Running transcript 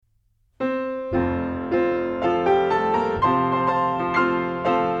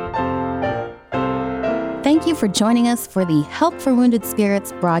you for joining us for the Help for Wounded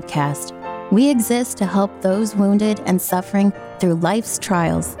Spirits broadcast. We exist to help those wounded and suffering through life's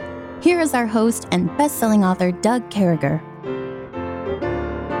trials. Here is our host and best-selling author, Doug Carriger.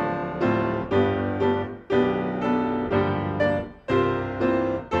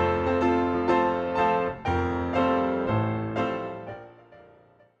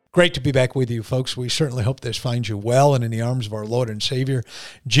 Great to be back with you, folks. We certainly hope this finds you well and in the arms of our Lord and Savior,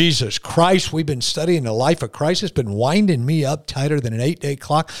 Jesus Christ. We've been studying the life of Christ. It's been winding me up tighter than an 8-day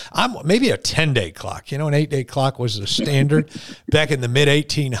clock. Maybe a 10-day clock. You know, an 8-day clock was the standard back in the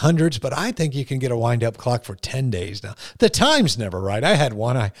mid-1800s, but I think you can get a wind-up clock for 10 days now. The time's never right. I had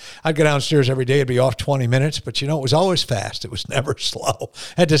one. I'd go downstairs every day. It'd be off 20 minutes, but, you know, it was always fast. It was never slow.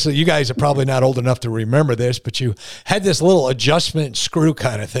 Had this, you guys are probably not old enough to remember this, but you had this little adjustment screw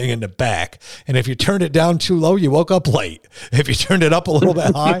kind of thing in the back, and if you turned it down too low, you woke up late. If you turned it up a little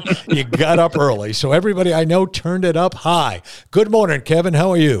bit high, you got up early. So everybody I know turned it up high. Good morning, Kevin. How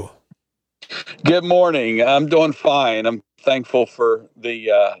are you? Good morning. I'm doing fine. I'm thankful for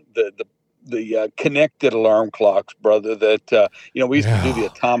the connected alarm clocks, brother. That we used to do the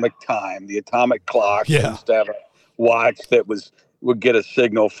atomic time, the atomic clock. Yeah. We used to have a watch that would get a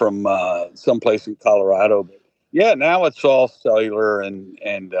signal from someplace in Colorado. Yeah, now it's all cellular and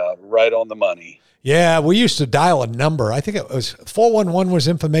right on the money. Yeah, we used to dial a number. I think it was 411 was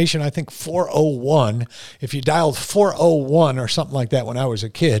information. I think 401. If you dialed 401 or something like that when I was a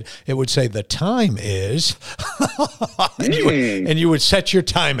kid, it would say the time is, and you would set your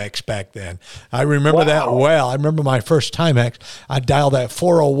Timex back then. I remember that well. I remember my first Timex. I'd dial that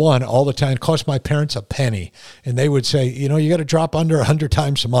 401 all the time. It cost my parents a penny. And they would say, you know, you got to drop under 100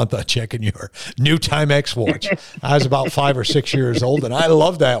 times a month on checking your new Timex watch. I was about 5 or 6 years old, and I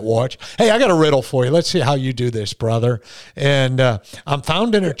loved that watch. Hey, I got a riddle for you. Let's see how you do this, brother. And I'm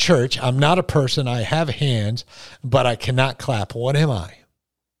found in a church. I'm not a person. I have hands, but I cannot clap. What am I?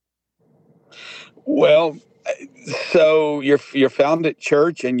 Well, so you're found at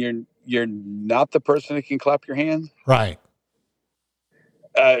church, and you're not the person that can clap your hands, right?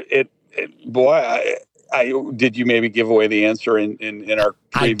 Did you maybe give away the answer in our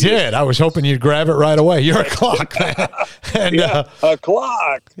previous? I did. I was hoping you'd grab it right away. You're a clock, man. And, a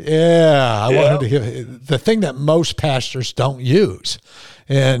clock. Yeah. I wanted to give the thing that most pastors don't use.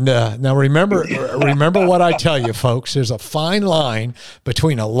 And now remember what I tell you, folks. There's a fine line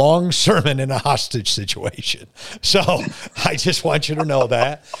between a long sermon and a hostage situation. So I just want you to know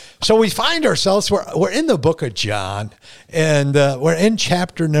that. So we find ourselves, we're in the book of John, and we're in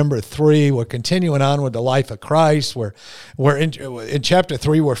chapter number 3. We're continuing on with the life of Christ. We're in chapter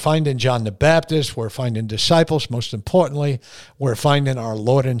 3. We're finding John the Baptist. We're finding disciples. Most importantly, we're finding our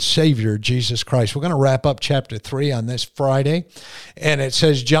Lord and Savior, Jesus Christ. We're going to wrap up chapter 3 on this Friday, and it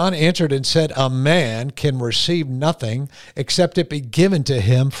says, John answered and said, a man can receive nothing except it be given to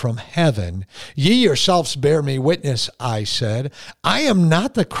him from heaven. Ye yourselves bear me witness, I said, I am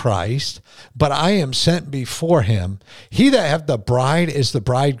not the Christ, but I am sent before him. He that hath the bride is the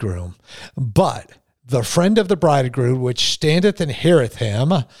bridegroom, but the friend of the bridegroom, which standeth and heareth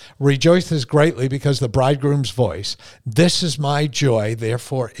him, rejoiceth greatly because the bridegroom's voice. This is my joy,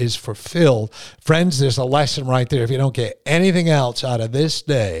 therefore is fulfilled. Friends, there's a lesson right there. If you don't get anything else out of this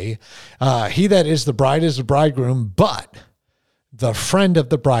day, he that is the bride is the bridegroom, but the friend of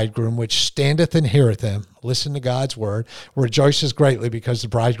the bridegroom, which standeth and heareth him, listen to God's word, rejoices greatly because the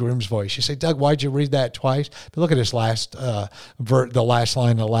bridegroom's voice. You say, Doug, why'd you read that twice? But look at this last the last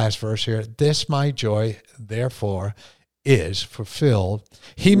line of the last verse here. This my joy, therefore, is fulfilled.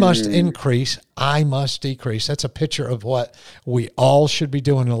 He must increase, I must decrease. That's a picture of what we all should be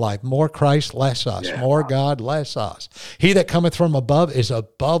doing in life. More Christ, less us. Yeah. More God, less us. He that cometh from above is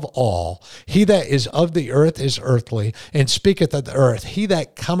above all. He that is of the earth is earthly, and speaketh of the earth. He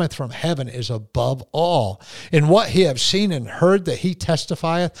that cometh from heaven is above all. In what he have seen and heard that he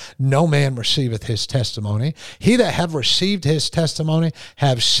testifieth, no man receiveth his testimony. He that have received his testimony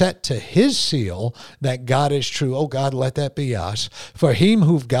have set to his seal that God is true. Oh God, let that be us. For him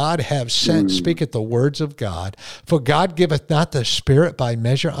whom God have sent speaketh the words of God. For God giveth not the Spirit by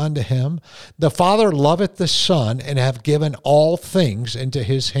measure unto him. The Father loveth the Son, and have given all things into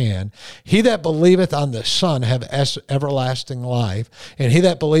his hand. He that believeth on the Son have everlasting life, and he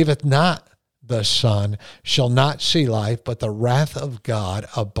that believeth not the Son shall not see life, but the wrath of God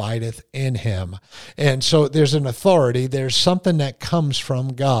abideth in him. And so there's an authority, there's something that comes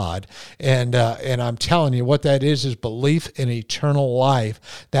from God. And I'm telling you what that is belief in eternal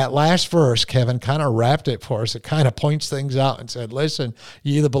life. That last verse, Kevin, kind of wrapped it for us. It kind of points things out and said, listen,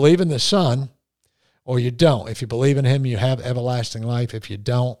 you either believe in the Son or you don't. If you believe in him, you have everlasting life. If you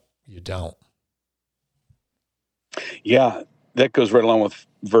don't, you don't. Yeah, that goes right along with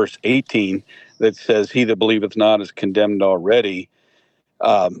verse 18 that says, he that believeth not is condemned already.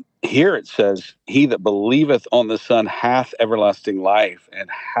 Here it says, he that believeth on the Son hath everlasting life, and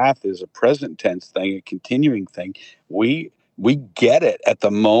hath is a present tense thing, a continuing thing. We get it at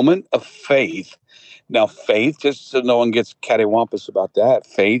the moment of faith. Now, faith, just so no one gets cattywampus about that,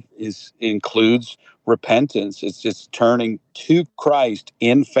 faith includes repentance. It's just turning to Christ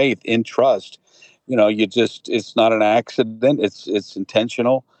in faith, in trust. It's not an accident. It's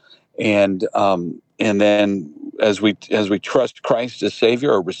intentional. And then as we trust Christ as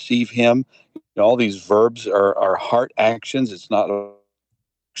Savior or receive Him, all these verbs are heart actions. It's not,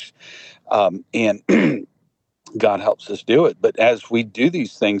 and God helps us do it. But as we do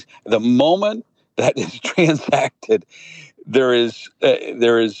these things, the moment that is transacted, there is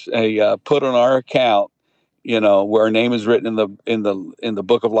a put on our account, where our name is written in the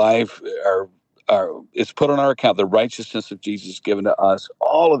book of life, it's put on our account, the righteousness of Jesus given to us,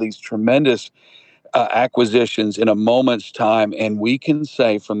 all of these tremendous acquisitions in a moment's time. And we can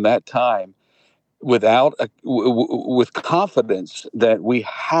say from that time with confidence that we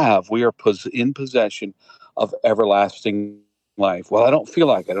are in possession of everlasting life. Well, I don't feel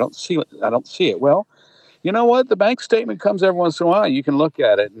like it. I don't see it. Well, you know what? The bank statement comes every once in a while. You can look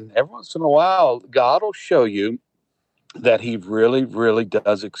at it, and every once in a while, God will show you that He really, really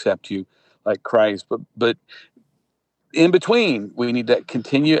does accept you like Christ. But in between, we need to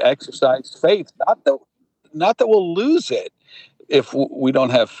continue to exercise faith. Not that we'll lose it if we don't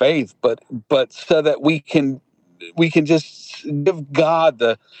have faith, but so that we can just give God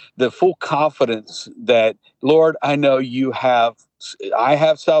the full confidence that, Lord, I know I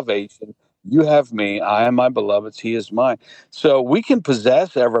have salvation. You have me. I am my beloved's. He is mine. So we can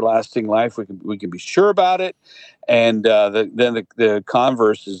possess everlasting life. We can be sure about it. And then the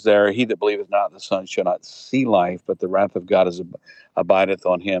converse is there. He that believeth not in the Son shall not see life, but the wrath of God abideth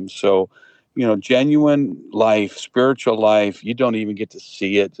on him. So, genuine life, spiritual life, you don't even get to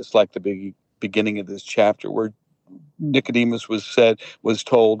see it. Just like the beginning of this chapter where Nicodemus was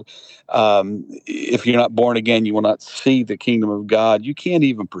told, if you're not born again, you will not see the kingdom of God. You can't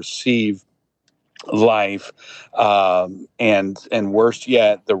even perceive life, and worse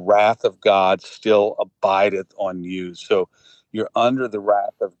yet, the wrath of God still abideth on you. So you're under the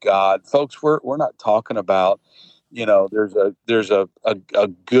wrath of God, folks. We're not talking about, there's a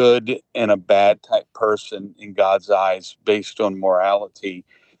good and a bad type person in God's eyes based on morality.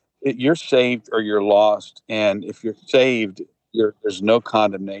 You're saved or you're lost, and if you're saved, there's no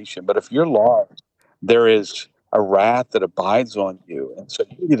condemnation. But if you're lost, there is a wrath that abides on you. And so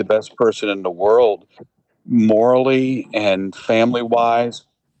you can be the best person in the world, morally and family-wise,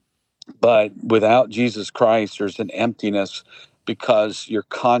 but without Jesus Christ, there's an emptiness because your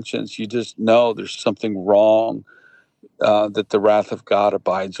conscience, you just know there's something wrong, that the wrath of God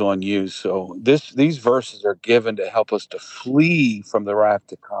abides on you. So these verses are given to help us to flee from the wrath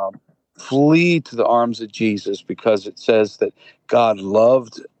to come, flee to the arms of Jesus, because it says that God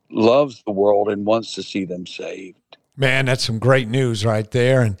loves the world and wants to see them saved. Man, that's some great news right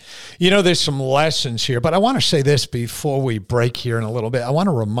there. And, there's some lessons here, but I want to say this before we break here in a little bit. I want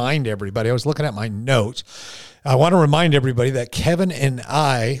to remind everybody, I was looking at my notes. I want to remind everybody that Kevin and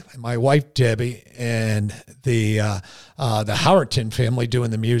I, my wife Debbie, and the Howerton family doing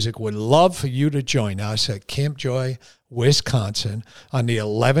the music would love for you to join us at Camp Joy, Wisconsin on the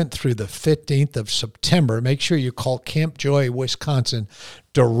 11th through the 15th of September. Make sure you call Camp Joy, Wisconsin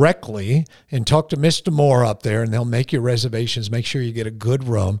directly and talk to Mr. Moore up there, and they'll make your reservations. Make sure you get a good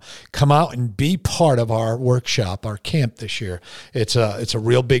room. Come out and be part of our workshop, our camp this year. It's a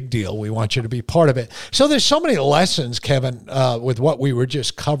real big deal. We want you to be part of it. So there's so many lessons, Kevin, with what we were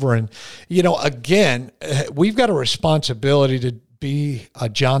just covering. Again, we've got a responsibility to be a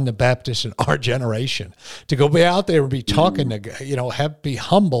John the Baptist in our generation, to go be out there and be talking to, be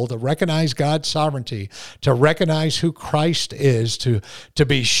humble, to recognize God's sovereignty, to recognize who Christ is, to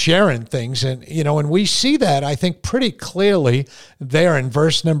be sharing things. And, and we see that, I think, pretty clearly there in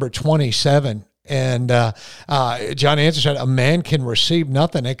verse number 27. And John answers that a man can receive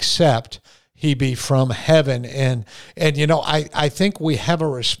nothing except he be from heaven. And I think we have a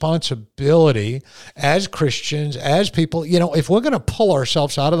responsibility as Christians, as people, if we're going to pull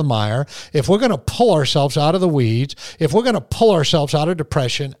ourselves out of the mire, if we're going to pull ourselves out of the weeds, if we're going to pull ourselves out of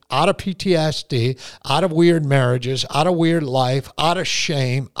depression, out of PTSD, out of weird marriages, out of weird life, out of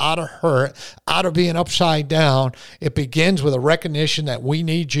shame, out of hurt, out of being upside down, it begins with a recognition that we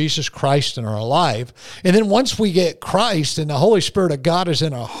need Jesus Christ in our life. And then once we get Christ and the Holy Spirit of God is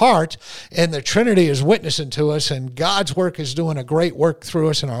in our heart, and and the Trinity is witnessing to us, and God's work is doing a great work through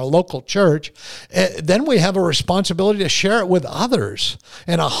us in our local church, then we have a responsibility to share it with others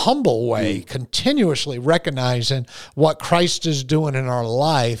in a humble way, continuously recognizing what Christ is doing in our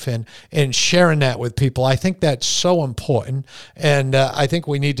life and sharing that with people. I think that's so important, and I think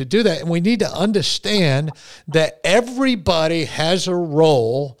we need to do that, and we need to understand that everybody has a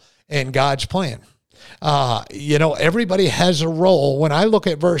role in God's plan. Everybody has a role. When I look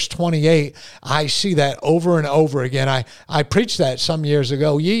at verse 28, I see that over and over again. I preached that some years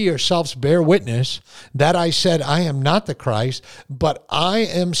ago. Ye yourselves bear witness that I said, I am not the Christ, but I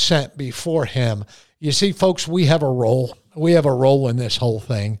am sent before him. You see, folks, we have a role. We have a role in this whole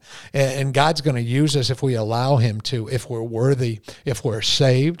thing, and God's going to use us if we allow him to, if we're worthy, if we're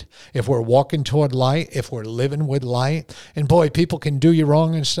saved, if we're walking toward light, if we're living with light. And boy, people can do you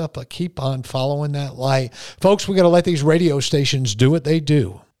wrong and stuff, but keep on following that light. Folks, we got to let these radio stations do what they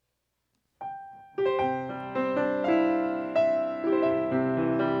do.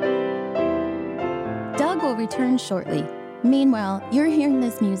 Doug will return shortly. Meanwhile, you're hearing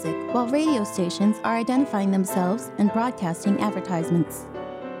this music while radio stations are identifying themselves and broadcasting advertisements.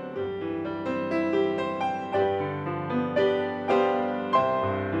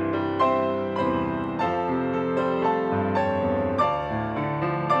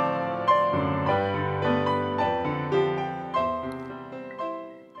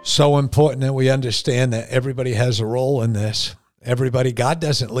 So important that we understand that everybody has a role in this. Everybody, God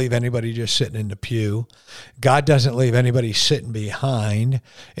doesn't leave anybody just sitting in the pew. God doesn't leave anybody sitting behind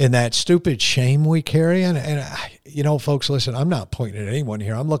in that stupid shame we carry. And folks, listen, I'm not pointing at anyone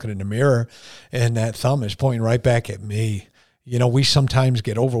here. I'm looking in the mirror, and that thumb is pointing right back at me. We sometimes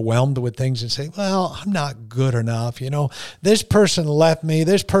get overwhelmed with things and say, well, I'm not good enough. This person left me.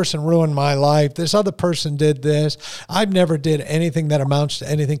 This person ruined my life. This other person did this. I've never did anything that amounts to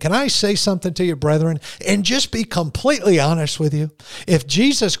anything. Can I say something to you, brethren, and just be completely honest with you? If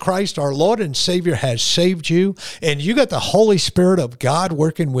Jesus Christ, our Lord and Savior, has saved you, and you got the Holy Spirit of God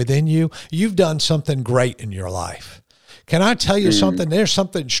working within you, you've done something great in your life. Can I tell you something? There's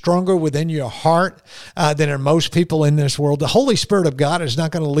something stronger within your heart than in most people in this world. The Holy Spirit of God is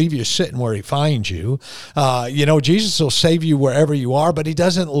not going to leave you sitting where he finds you. Jesus will save you wherever you are, but he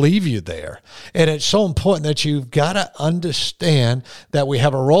doesn't leave you there. And it's so important that you've got to understand that we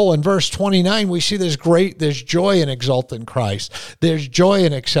have a role. In verse 29, we see there's joy in exalting Christ. There's joy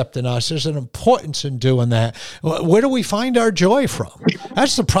in accepting us. There's an importance in doing that. Where do we find our joy from?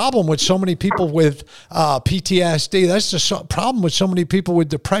 That's the problem with so many people with PTSD. That's the problem with so many people with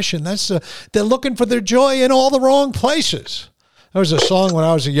depression. They're looking for their joy in all the wrong places. There was a song when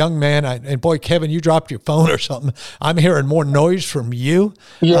I was a young man, and boy, Kevin, you dropped your phone or something. I'm hearing more noise from you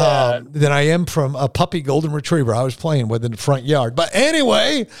than I am from a puppy golden retriever I was playing with in the front yard. But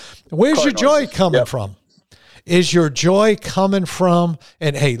anyway, where's your joy coming from? Is your joy coming from,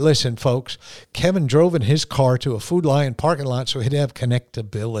 and hey, listen, folks, Kevin drove in his car to a Food Lion parking lot so he'd have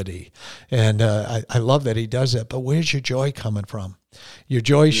connectability. And I love that he does that. But where's your joy coming from? Your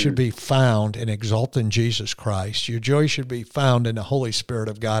joy should be found in exalting Jesus Christ. Your joy should be found in the Holy Spirit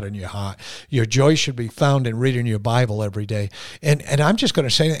of God in your heart. Your joy should be found in reading your Bible every day. And I'm just going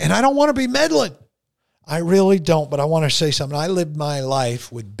to say, and I don't want to be meddling. I really don't, but I want to say something. I lived my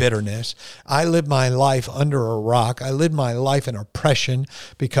life with bitterness. I lived my life under a rock. I lived my life in oppression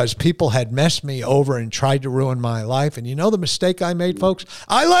because people had messed me over and tried to ruin my life. And you know the mistake I made, folks?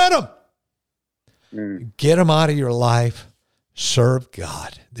 I let them. Get them out of your life. Serve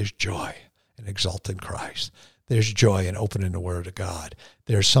God. There's joy in exalting Christ. There's joy in opening the Word of God.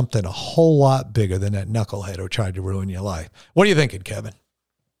 There's something a whole lot bigger than that knucklehead who tried to ruin your life. What are you thinking, Kevin?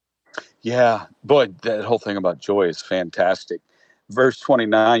 Yeah, boy, that whole thing about joy is fantastic. Verse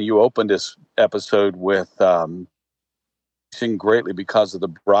 29, you opened this episode with sing greatly because of the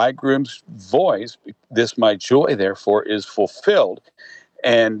bridegroom's voice. This my joy, therefore, is fulfilled.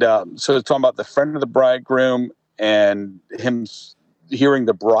 And so it's talking about the friend of the bridegroom, and him hearing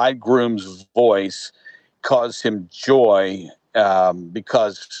the bridegroom's voice caused him joy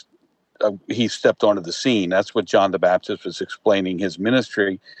because he stepped onto the scene. That's what John the Baptist was explaining his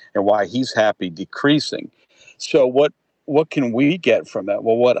ministry and why he's happy decreasing. So what can we get from that?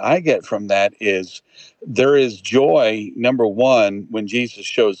 Well, what I get from that is there is joy, number one, when Jesus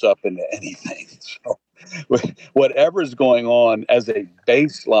shows up into anything. So whatever's going on as a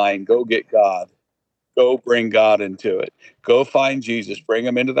baseline, go get God. Go bring God into it. Go find Jesus. Bring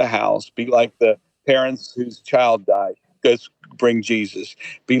him into the house. Be like the parents whose child died. Go bring Jesus.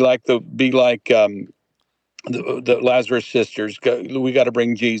 Be like the Lazarus sisters. We got to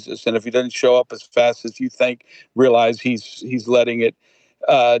bring Jesus. And if he doesn't show up as fast as you think, realize he's letting it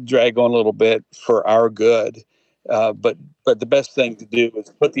drag on a little bit for our good. But the best thing to do is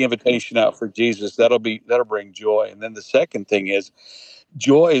put the invitation out for Jesus. That'll bring joy. And then the second thing is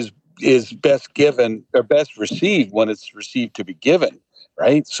joy is best given or best received when it's received to be given,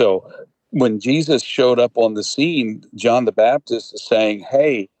 right? So when Jesus showed up on the scene, John the Baptist is saying,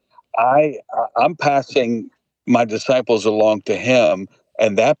 "Hey, I'm passing my disciples along to him,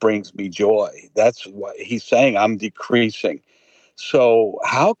 and that brings me joy." That's what he's saying. I'm decreasing. So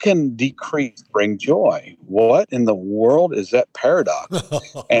how can decrease bring joy? What in the world is that paradox?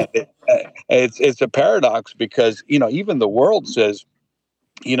 And it's a paradox because, even the world says,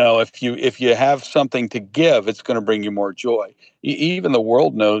 if you have something to give, it's going to bring you more joy. Even the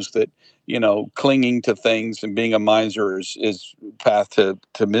world knows that, clinging to things and being a miser is path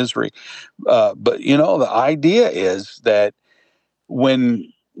to misery. But, the idea is that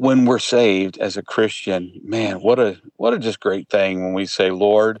when we're saved as a Christian, man, what a just great thing when we say,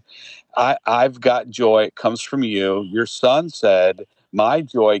 Lord, I've got joy. It comes from you. Your son said, my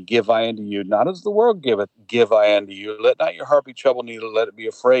joy give I unto you, not as the world giveth, give I unto you. Let not your heart be troubled, neither let it be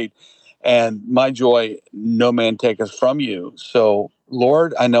afraid. And my joy no man taketh from you. So,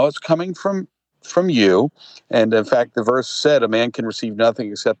 Lord, I know it's coming from you. And in fact, the verse said, a man can receive nothing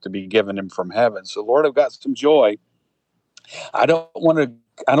except to be given him from heaven. So, Lord, I've got some joy. I don't want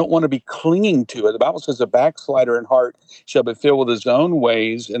to be clinging to it. The Bible says a backslider in heart shall be filled with his own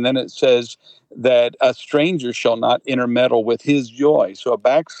ways. And then it says that a stranger shall not intermeddle with his joy. So a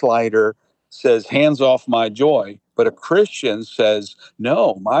backslider says, hands off my joy. But a Christian says,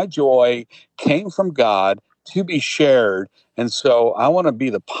 no, my joy came from God to be shared. And so I want to be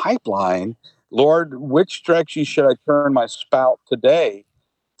the pipeline. Lord, which direction should I turn my spout today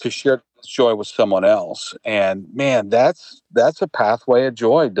to share joy with someone else? And man, that's a pathway of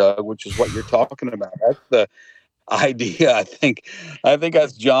joy, Doug, which is what you're talking about. That's the idea. I think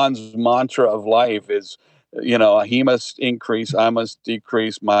that's John's mantra of life is, he must increase, I must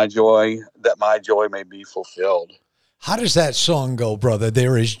decrease, my joy, that my joy may be fulfilled. How does that song go, brother?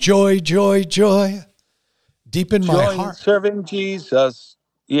 There is joy, joy, joy deep in my heart. Serving Jesus.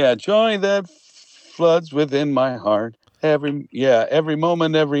 Yeah, joy that floods within my heart. Every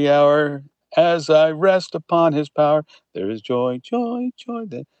moment, every hour, as I rest upon his power, there is joy, joy, joy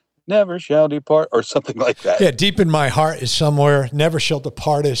that never shall depart, or something like that. Yeah, deep in my heart is somewhere, never shall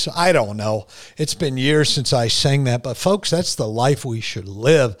depart is, I don't know. It's been years since I sang that, but folks, that's the life we should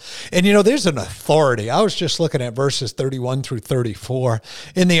live. And there's an authority. I was just looking at verses 31 through 34.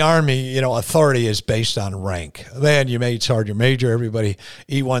 In the Army, authority is based on rank. Then you made sergeant major, everybody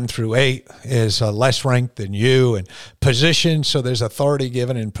E1 through 8 is less ranked than you, and position, so there's authority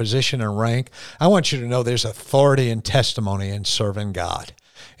given in position and rank. I want you to know there's authority and testimony in serving God.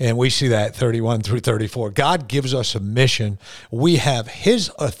 And we see that 31 through 34. God gives us a mission. We have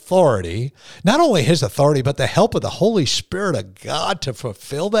his authority, not only his authority, but the help of the Holy Spirit of God to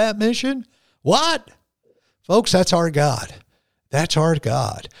fulfill that mission. What? Folks, that's our God. That's our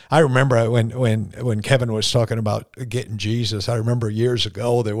God. I remember when Kevin was talking about getting Jesus, I remember years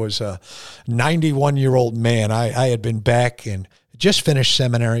ago, there was a 91-year-old man. I had been back and just finished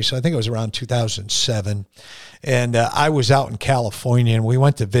seminary, so I think it was around 2007. And I was out in California, and we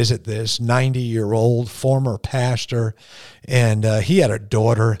went to visit this 90-year-old former pastor, and he had a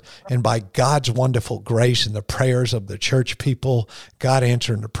daughter. And by God's wonderful grace and the prayers of the church people, God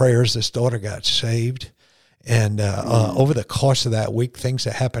answering the prayers, this daughter got saved. And over the course of that week, things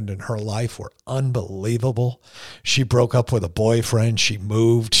that happened in her life were unbelievable. She broke up with a boyfriend. She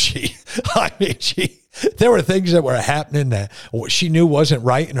moved. There were things that were happening that she knew wasn't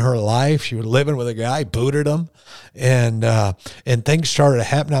right in her life. She was living with a guy, booted him, and things started to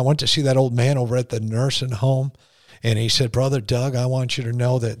happen. I went to see that old man over at the nursing home, and he said, Brother Doug, I want you to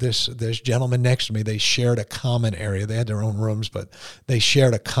know that this gentleman next to me, they shared a common area. They had their own rooms, but they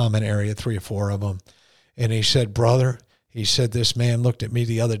shared a common area, 3 or 4 of them. And he said, brother, he said, this man looked at me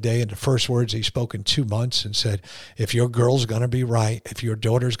the other day, and the first words he spoke in 2 months, and said, if your girl's going to be right, if your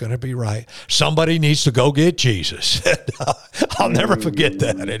daughter's going to be right, somebody needs to go get Jesus. I'll never forget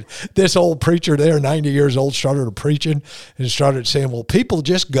that. And this old preacher there, 90 years old, started preaching and started saying, well, people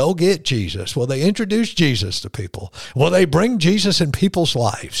just go get Jesus. Well, they introduce Jesus to people. Well, they bring Jesus in people's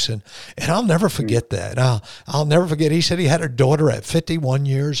lives. And I'll never forget that. I'll never forget, he said he had a daughter at 51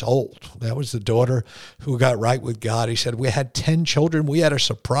 years old. That was the daughter who got right with God. He said, we had 10 children. We had a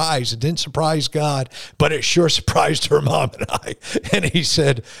surprise. It didn't surprise God, but it sure surprised her mom and I. And he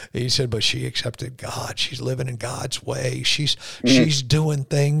said, but she accepted God. She's living in God's way. She's doing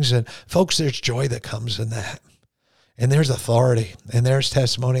things. And folks, there's joy that comes in that. And there's authority, and there's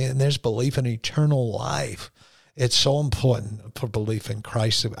testimony, and there's belief in eternal life. It's so important for belief in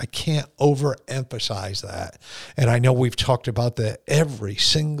Christ. I can't overemphasize that. And I know we've talked about that every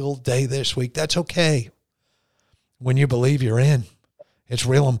single day this week. That's okay. When you believe, you're in. It's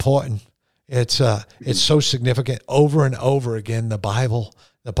real important. It's so significant. Over and over again, the Bible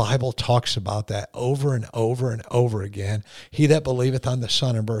talks about that over and over and over again. He that believeth on the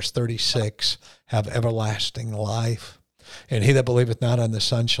Son, in verse 36, have everlasting life. And he that believeth not on the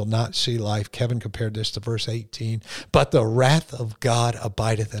Son shall not see life. Kevin compared this to verse 18. But the wrath of God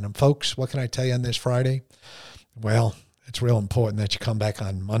abideth in him. Folks, what can I tell you on this Friday? Well, it's real important that you come back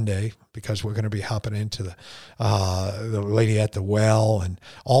on Monday, because we're going to be hopping into the lady at the well and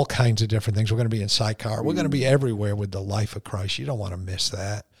all kinds of different things. We're going to be in Sychar. We're going to be everywhere with the life of Christ. You don't want to miss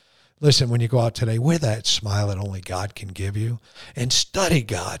that. Listen, when you go out today, wear that smile that only God can give you, and study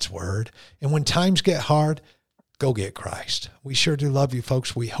God's word. And when times get hard, go get Christ. We sure do love you,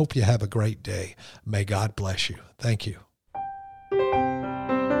 folks. We hope you have a great day. May God bless you. Thank you.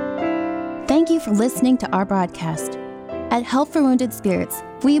 Thank you for listening to our broadcast. At Help for Wounded Spirits,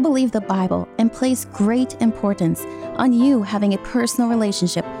 we believe the Bible and place great importance on you having a personal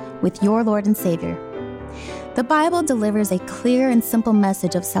relationship with your Lord and Savior. The Bible delivers a clear and simple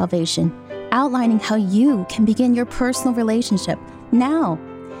message of salvation, outlining how you can begin your personal relationship now.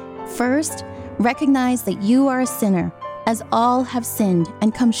 First, recognize that you are a sinner, as all have sinned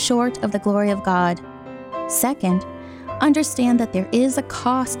and come short of the glory of God. Second, understand that there is a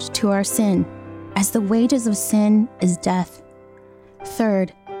cost to our sin, as the wages of sin is death.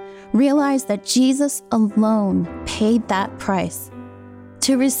 Third, realize that Jesus alone paid that price.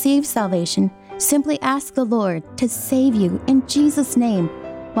 To receive salvation, simply ask the Lord to save you in Jesus' name,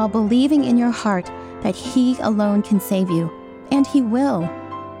 while believing in your heart that He alone can save you, and He will.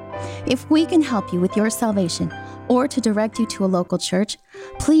 If we can help you with your salvation or to direct you to a local church,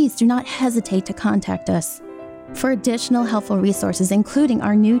 please do not hesitate to contact us. For additional helpful resources, including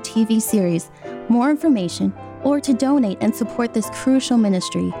our new TV series, more information, or to donate and support this crucial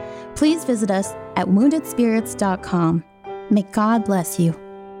ministry, please visit us at woundedspirits.com. May God bless you.